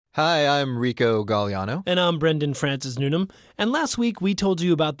Hi, I'm Rico Galliano. And I'm Brendan Francis Noonan. And last week, we told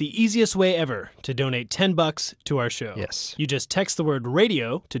you about the easiest way ever to donate $10 to our show. Yes. You just text the word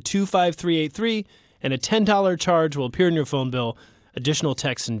radio to 25383, and a $10 charge will appear in your phone bill. Additional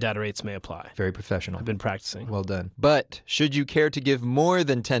text and data rates may apply. Very professional. I've been practicing. Well done. But should you care to give more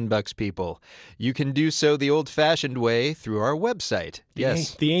than $10, people, you can do so the old-fashioned way through our website.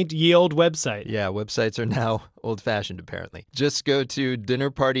 Yes. The ain't ye old website. Yeah, websites are now old-fashioned, apparently. Just go to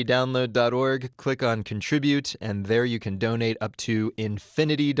dinnerpartydownload.org, click on Contribute, and there you can donate up to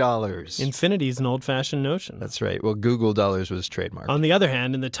infinity dollars. Infinity is an old-fashioned notion. That's right. Well, Google dollars was trademarked. On the other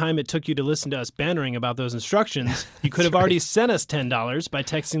hand, in the time it took you to listen to us bantering about those instructions, you could have already sent us $10 by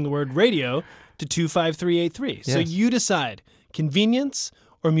texting the word radio to 25383. Yes. So you decide, convenience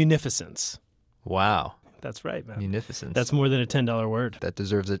or munificence? Wow. That's right, man. Munificence. That's more than a $10 word. That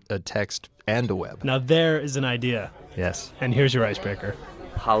deserves a text and a web. Now there is an idea. Yes. And here's your icebreaker.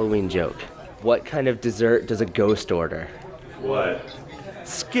 Halloween joke. What kind of dessert does a ghost order? What?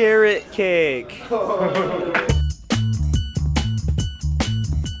 Carrot cake.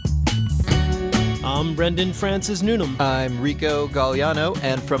 I'm Brendan Francis Noonan. I'm Rico Galliano,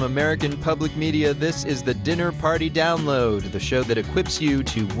 and from American Public Media, this is the Dinner Party Download, the show that equips you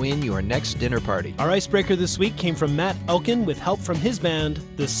to win your next dinner party. Our icebreaker this week came from Matt Elkin with help from his band,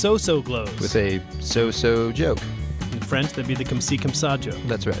 the So So Glo. With a so-so joke. In French, that'd be the comme si comme ça joke.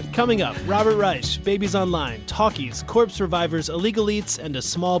 That's right. Coming up, Robert Reich, Babies Online, Talkies, Corpse Survivors, Illegal Eats, and a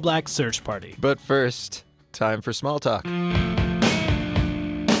small black search party. But first, time for small talk.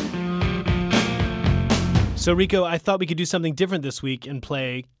 So, Rico, I thought we could do something different this week and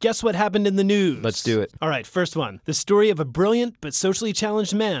play Guess What Happened in the News? Let's do it. All right, first one. The story of a brilliant but socially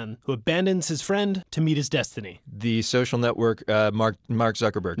challenged man who abandons his friend to meet his destiny. The social network, Mark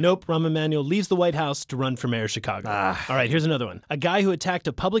Zuckerberg. Nope, Rahm Emanuel leaves the White House to run for mayor of Chicago. All right, here's another one. A guy who attacked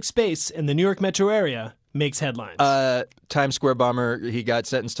a public space in the New York metro area makes headlines. Times Square bomber, he got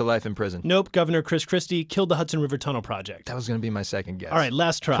sentenced to life in prison. Nope, Governor Chris Christie killed the Hudson River Tunnel project. That was going to be my second guess. All right,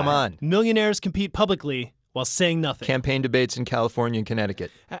 last try. Come on. Millionaires compete publicly while saying nothing. Campaign debates in California and Connecticut.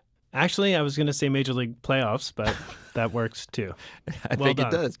 Actually, I was going to say Major League Playoffs, but that works too. I think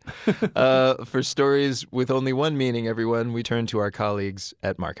it does. For stories with only one meaning, everyone, we turn to our colleagues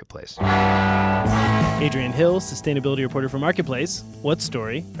at Marketplace. Adrienne Hill, sustainability reporter for Marketplace. What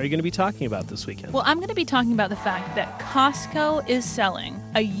story are you going to be talking about this weekend? Well, I'm going to be talking about the fact that Costco is selling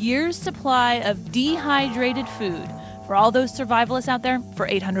a year's supply of dehydrated food for all those survivalists out there for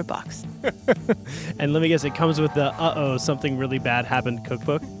 $800. And let me guess, it comes with the something really bad happened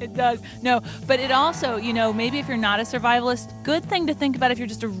cookbook? It does. No, but it also, maybe if you're not a survivalist, good thing to think about if you're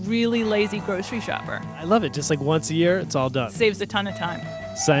just a really lazy grocery shopper. I love it. Just like once a year, it's all done. Saves a ton of time.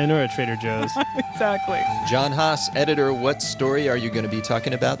 Sayonara, Trader Joe's. Exactly. John Haas, editor, what story are you going to be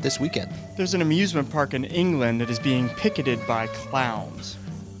talking about this weekend? There's an amusement park in England that is being picketed by clowns.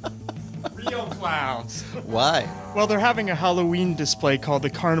 Real clowns. Why? Well, they're having a Halloween display called the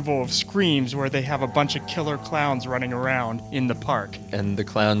Carnival of Screams, where they have a bunch of killer clowns running around in the park. And the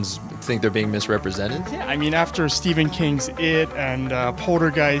clowns think they're being misrepresented? Yeah, I mean, after Stephen King's It and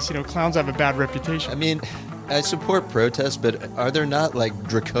Poltergeist, clowns have a bad reputation. I mean, I support protests, but are there not,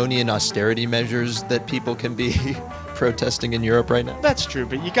 draconian austerity measures that people can be protesting in Europe right now? That's true,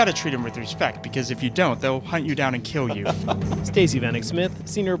 but you got to treat them with respect, because if you don't, they'll hunt you down and kill you. Stacey Vanek Smith,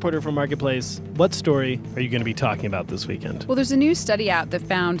 senior reporter for Marketplace. What story are you going to be talking about this weekend? Well, there's a new study out that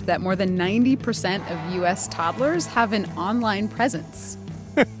found that more than 90% of U.S. toddlers have an online presence.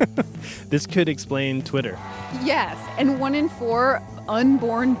 This could explain Twitter. Yes, and 1 in 4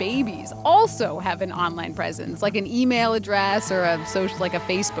 unborn babies also have an online presence, like an email address or a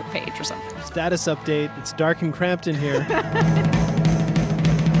Facebook page or something. Status update. It's dark and cramped in here.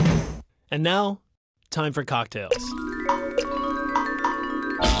 And now, time for cocktails.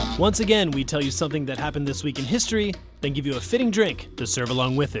 Once again, we tell you something that happened this week in history, then give you a fitting drink to serve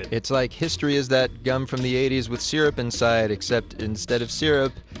along with it. It's like history is that gum from the 80s with syrup inside, except instead of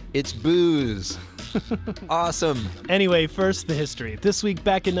syrup, it's booze. Awesome. Anyway, first, the history. This week,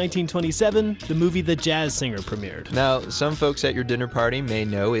 back in 1927, the movie The Jazz Singer premiered. Now, some folks at your dinner party may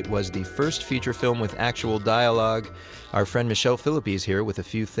know it was the first feature film with actual dialogue. Our friend Michelle Philippi is here with a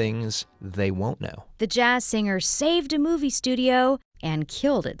few things they won't know. The Jazz Singer saved a movie studio and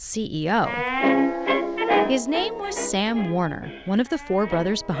killed its CEO. His name was Sam Warner, one of the 4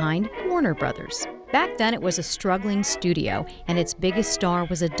 brothers behind Warner Brothers. Back then, it was a struggling studio, and its biggest star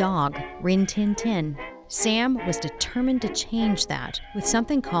was a dog, Rin Tin Tin. Sam was determined to change that with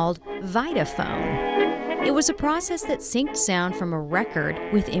something called Vitaphone. It was a process that synced sound from a record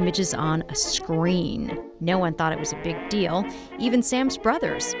with images on a screen. No one thought it was a big deal, even Sam's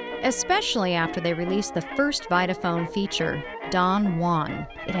brothers, especially after they released the first Vitaphone feature, Don Juan.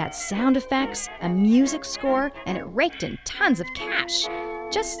 It had sound effects, a music score, and it raked in tons of cash.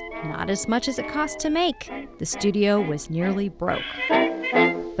 Just not as much as it cost to make. The studio was nearly broke.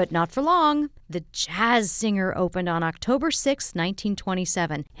 But not for long. The Jazz Singer opened on October 6,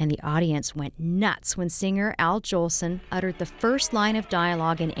 1927, and the audience went nuts when singer Al Jolson uttered the first line of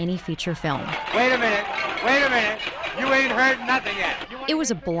dialogue in any feature film. Wait a minute, you ain't heard nothing yet. It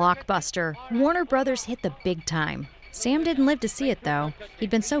was a blockbuster. Warner Brothers hit the big time. Sam didn't live to see it, though. He'd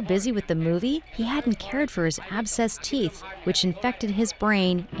been so busy with the movie, he hadn't cared for his abscessed teeth, which infected his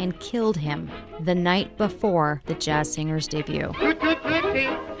brain and killed him the night before the Jazz Singer's debut.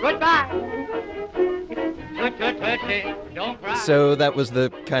 Goodbye. Don't cry. So that was the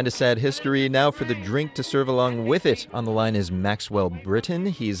kind of sad history. Now for the drink to serve along with it. On the line is Maxwell Britton.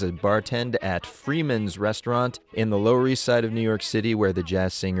 He's a bartender at Freeman's Restaurant in the Lower East Side of New York City, where the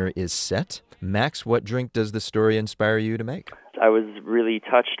Jazz Singer is set. Max, what drink does the story inspire you to make? I was really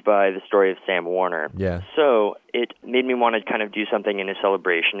touched by the story of Sam Warner. Yeah. So it made me want to kind of do something in a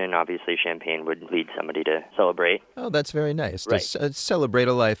celebration, and obviously champagne would lead somebody to celebrate. Oh, that's very nice. Right. To celebrate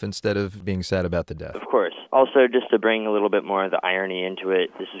a life instead of being sad about the death. Of course. Also, just to bring a little bit more of the irony into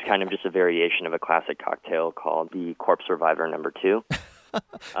it, this is kind of just a variation of a classic cocktail called the Corpse Reviver No. 2.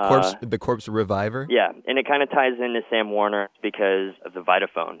 The Corpse Reviver? Yeah, and it kind of ties into Sam Warner because of the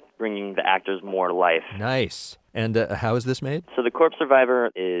Vitaphone, bringing the actors more to life. Nice. And how is this made? So the Corpse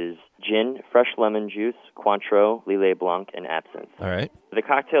Reviver is gin, fresh lemon juice, Cointreau, Lillet Blanc, and absinthe. All right. The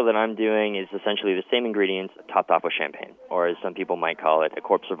cocktail that I'm doing is essentially the same ingredients topped off with champagne, or as some people might call it, a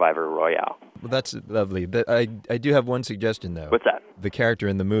Corpse Reviver Royale. Well, that's lovely. I do have one suggestion, though. What's that? The character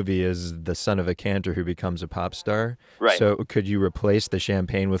in the movie is the son of a cantor who becomes a pop star. Right. So could you replace the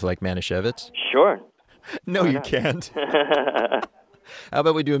champagne with, like, Manischewitz? Sure. No, you can't. How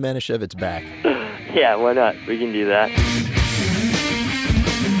about we do a Manischewitz back? Yeah, why not? We can do that.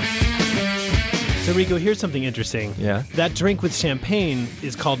 So, Rico, here's something interesting. Yeah? That drink with champagne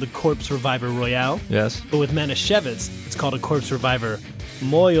is called the Corpse Reviver Royale. Yes. But with Manischewitz, it's called a Corpse Reviver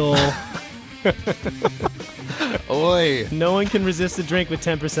Moyle. Oi! No one can resist a drink with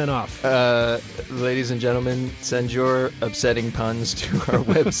 10% off. Ladies and gentlemen, send your upsetting puns to our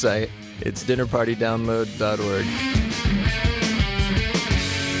website. It's dinnerpartydownload.org.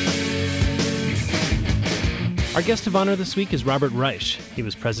 Our guest of honor this week is Robert Reich. He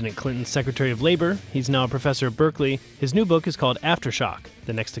was President Clinton's Secretary of Labor. He's now a professor at Berkeley. His new book is called Aftershock,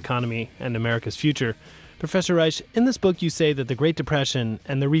 The Next Economy and America's Future. Professor Reich, in this book you say that the Great Depression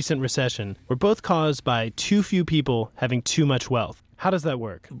and the recent recession were both caused by too few people having too much wealth. How does that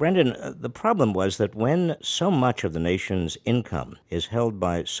work? Brendan, the problem was that when so much of the nation's income is held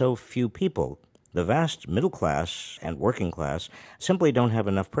by so few people, the vast middle class and working class simply don't have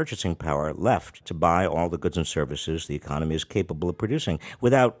enough purchasing power left to buy all the goods and services the economy is capable of producing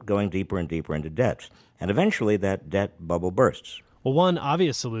without going deeper and deeper into debt. And eventually that debt bubble bursts. Well, one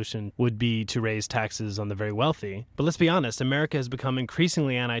obvious solution would be to raise taxes on the very wealthy. But let's be honest, America has become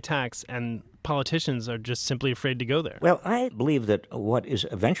increasingly anti-tax, and politicians are just simply afraid to go there. Well, I believe that what is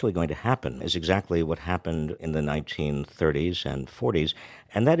eventually going to happen is exactly what happened in the 1930s and 40s,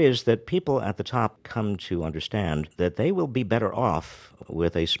 and that is that people at the top come to understand that they will be better off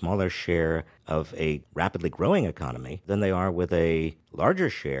with a smaller share of a rapidly growing economy than they are with a larger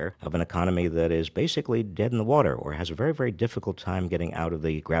share of an economy that is basically dead in the water or has a very, very difficult time getting out of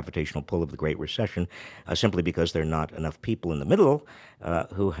the gravitational pull of the Great Recession simply because there are not enough people in the middle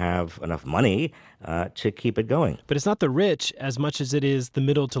who have enough money to keep it going. But it's not the rich as much as it is the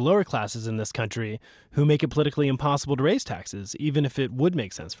middle to lower classes in this country who make it politically impossible to raise taxes, even if it would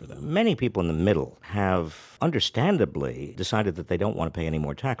make sense for them. Many people in the middle have understandably decided that they don't want to pay any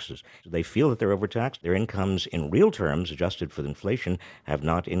more taxes. They feel that they're overtaxed. Their incomes in real terms, adjusted for inflation, have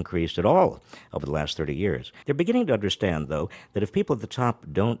not increased at all over the last 30 years. They're beginning to understand, though, that if people at the top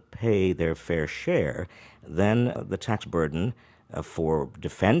don't pay their fair share, then the tax burden for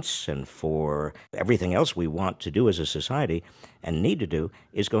defense and for everything else we want to do as a society and need to do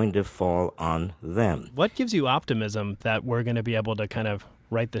is going to fall on them. What gives you optimism that we're going to be able to kind of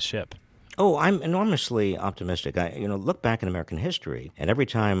right the ship? Oh, I'm enormously optimistic. Look back in American history, and every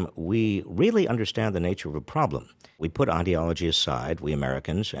time we really understand the nature of a problem, we put ideology aside, we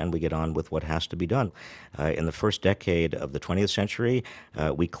Americans, and we get on with what has to be done. In the first decade of the 20th century,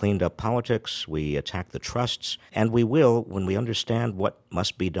 we cleaned up politics, we attacked the trusts, and we will when we understand what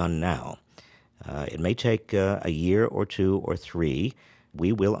must be done now. It may take a year or two or three.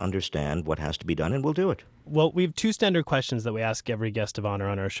 We will understand what has to be done, and we'll do it. Well, we have two standard questions that we ask every guest of honor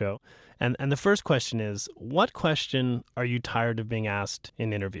on our show. And the first question is, what question are you tired of being asked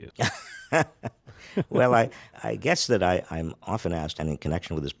in interviews? Well, I guess that I'm often asked, and in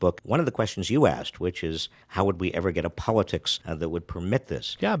connection with this book, one of the questions you asked, which is, how would we ever get a politics that would permit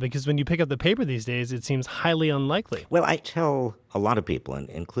this? Yeah, because when you pick up the paper these days, it seems highly unlikely. Well, I tell a lot of people, and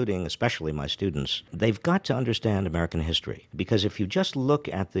including especially my students, they've got to understand American history. Because if you just look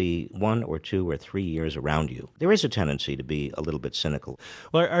at the 1 or 2 or 3 years around you, there is a tendency to be a little bit cynical.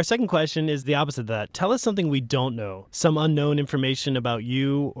 Well, our second question is the opposite of that. Tell us something we don't know, some unknown information about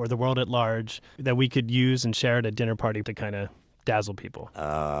you or the world at large that we could use and share at a dinner party to kind of dazzle people.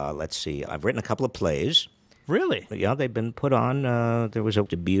 Let's see. I've written a couple of plays. Really? Yeah, they've been put on. There was a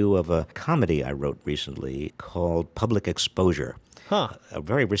debut of a comedy I wrote recently called Public Exposure. Huh. A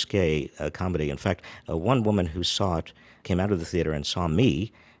very risque comedy. In fact, one woman who saw it came out of the theater and saw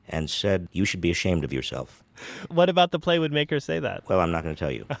me and said, "You should be ashamed of yourself." What about the play would make her say that? Well, I'm not going to tell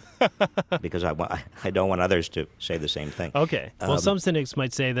you because I don't want others to say the same thing. Okay. Well, some cynics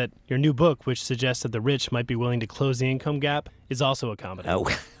might say that your new book, which suggests that the rich might be willing to close the income gap, is also a comedy. Oh,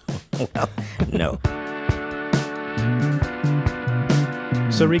 well, no.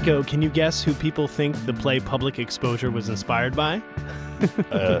 So, Rico, can you guess who people think the play Public Exposure was inspired by?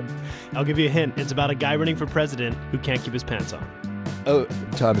 I'll give you a hint. It's about a guy running for president who can't keep his pants on. Oh,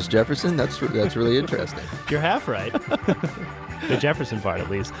 Thomas Jefferson? That's really interesting. You're half right. The Jefferson part, at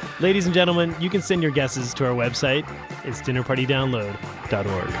least. Ladies and gentlemen, you can send your guesses to our website. It's dinnerpartydownload.org.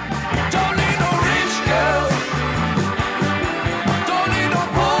 Don't need no rich girls. Don't need no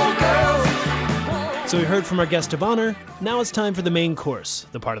poor girls. So we heard from our guest of honor. Now it's time for the main course,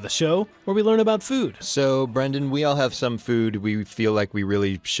 the part of the show where we learn about food. So, Brendan, we all have some food we feel like we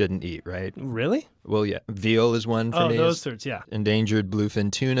really shouldn't eat, right? Really? Well, yeah. Veal is one for me. Oh, those sorts, yeah. Endangered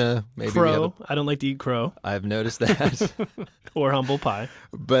bluefin tuna. Maybe crow. I don't like to eat crow. I've noticed that. Or humble pie.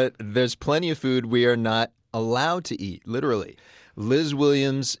 But there's plenty of food we are not allowed to eat, literally. Liz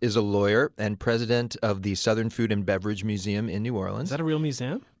Williams is a lawyer and president of the Southern Food and Beverage Museum in New Orleans. Is that a real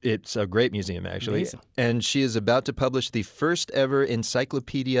museum? It's a great museum, actually. Amazing. And she is about to publish the first ever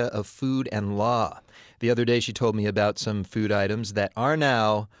encyclopedia of food and law. The other day, she told me about some food items that are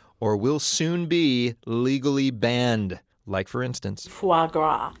now or will soon be legally banned. Like, for instance, foie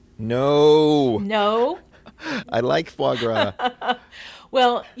gras. No. No? I like foie gras.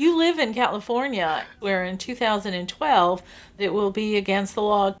 Well, you live in California, where in 2012 it will be against the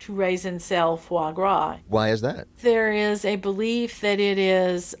law to raise and sell foie gras. Why is that? There is a belief that it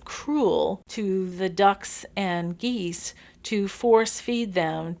is cruel to the ducks and geese to force feed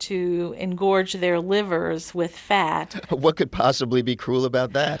them, to engorge their livers with fat. What could possibly be cruel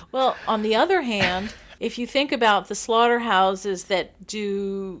about that? Well, on the other hand, if you think about the slaughterhouses that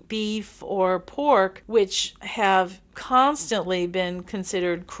do beef or pork, which have constantly been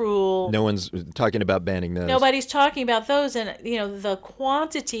considered cruel. No one's talking about banning those. Nobody's talking about those. And, the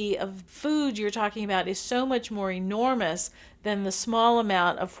quantity of food you're talking about is so much more enormous than the small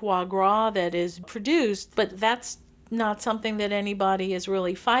amount of foie gras that is produced. But that's not something that anybody is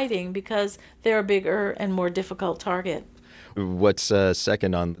really fighting because they're a bigger and more difficult target. What's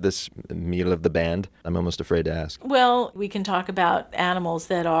second on this meal of the band? I'm almost afraid to ask. Well, we can talk about animals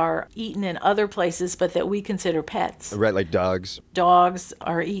that are eaten in other places, but that we consider pets. Right, like dogs. Dogs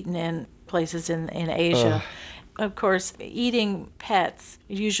are eaten in places in Asia. Of course, eating pets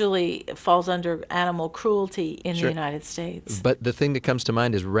usually falls under animal cruelty in the United States. But the thing that comes to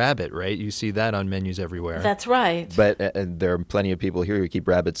mind is rabbit, right? You see that on menus everywhere. That's right. But there are plenty of people here who keep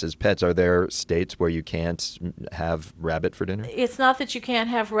rabbits as pets. Are there states where you can't have rabbit for dinner? It's not that you can't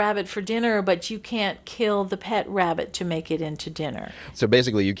have rabbit for dinner, but you can't kill the pet rabbit to make it into dinner. So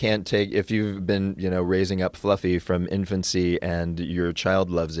basically, you can't take, if you've been, raising up Fluffy from infancy and your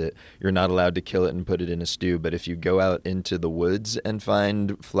child loves it, you're not allowed to kill it and put it in a stew. But if you go out into the woods and find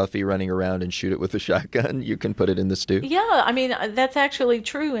Fluffy running around and shoot it with a shotgun, you can put it in the stew? Yeah, I mean, that's actually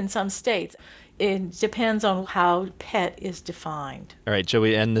true in some states. It depends on how pet is defined. All right, shall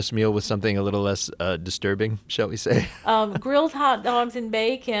we end this meal with something a little less disturbing, shall we say? Grilled hot dogs and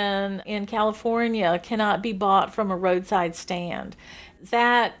bacon in California cannot be bought from a roadside stand.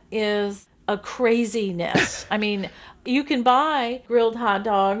 That is a craziness. I mean, you can buy grilled hot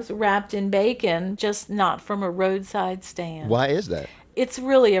dogs wrapped in bacon, just not from a roadside stand. Why is that? It's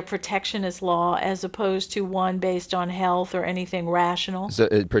really a protectionist law as opposed to one based on health or anything rational. So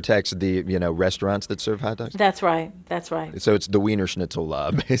it protects the, restaurants that serve hot dogs? That's right. That's right. So it's the Wiener Schnitzel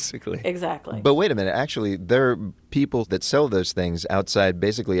law, basically. Exactly. But wait a minute. Actually, there are people that sell those things outside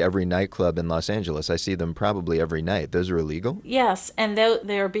basically every nightclub in Los Angeles. I see them probably every night. Those are illegal? Yes, and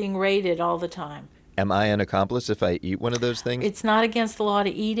they're being raided all the time. Am I an accomplice if I eat one of those things? It's not against the law to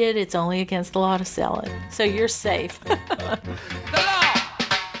eat it. It's only against the law to sell it. So you're safe.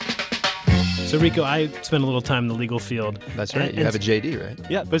 So, Rico, I spent a little time in the legal field. That's right. You have a JD,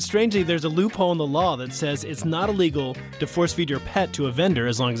 right? Yeah, but strangely, there's a loophole in the law that says it's not illegal to force feed your pet to a vendor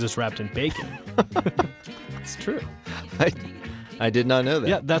as long as it's wrapped in bacon. It's true. I did not know that.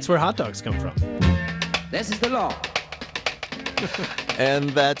 Yeah, that's where hot dogs come from. This is the law. And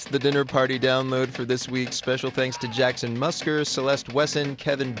that's the Dinner Party download for this week. Special thanks to Jackson Musker, Celeste Wesson,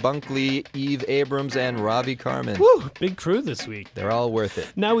 Kevin Bunkley, Eve Abrams, and Ravi Carmen. Woo! Big crew this week. They're all worth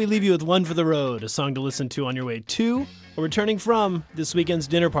it. Now we leave you with One for the Road, a song to listen to on your way to or returning from this weekend's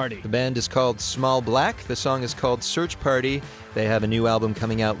dinner party. The band is called Small Black. The song is called Search Party. They have a new album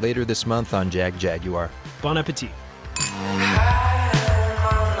coming out later this month on Jaguar. Bon appetit.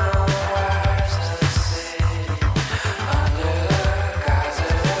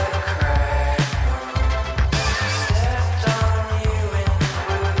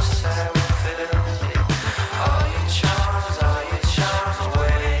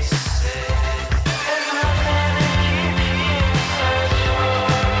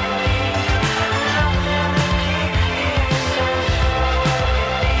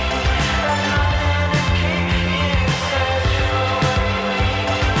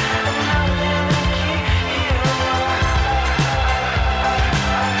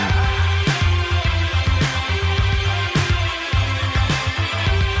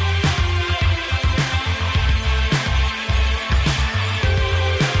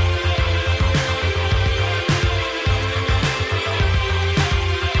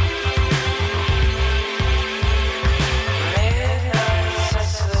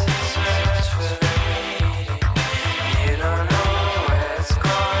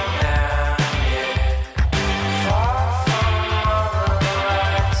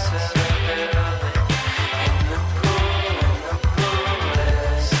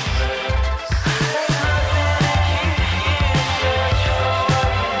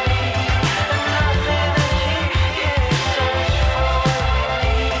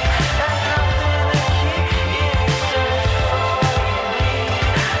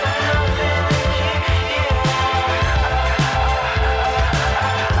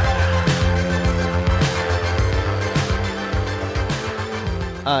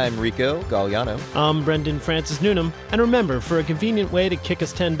 I'm Rico Galliano. I'm Brendan Francis Noonan. And remember, for a convenient way to kick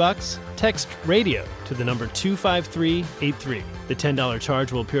us $10, text RADIO to the number 25383. The $10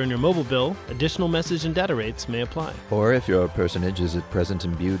 charge will appear on your mobile bill. Additional message and data rates may apply. Or if your personage is at present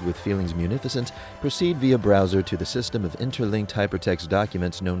imbued with feelings munificent, proceed via browser to the system of interlinked hypertext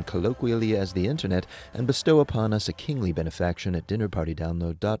documents known colloquially as the Internet and bestow upon us a kingly benefaction at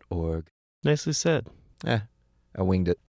dinnerpartydownload.org. Nicely said. I winged it.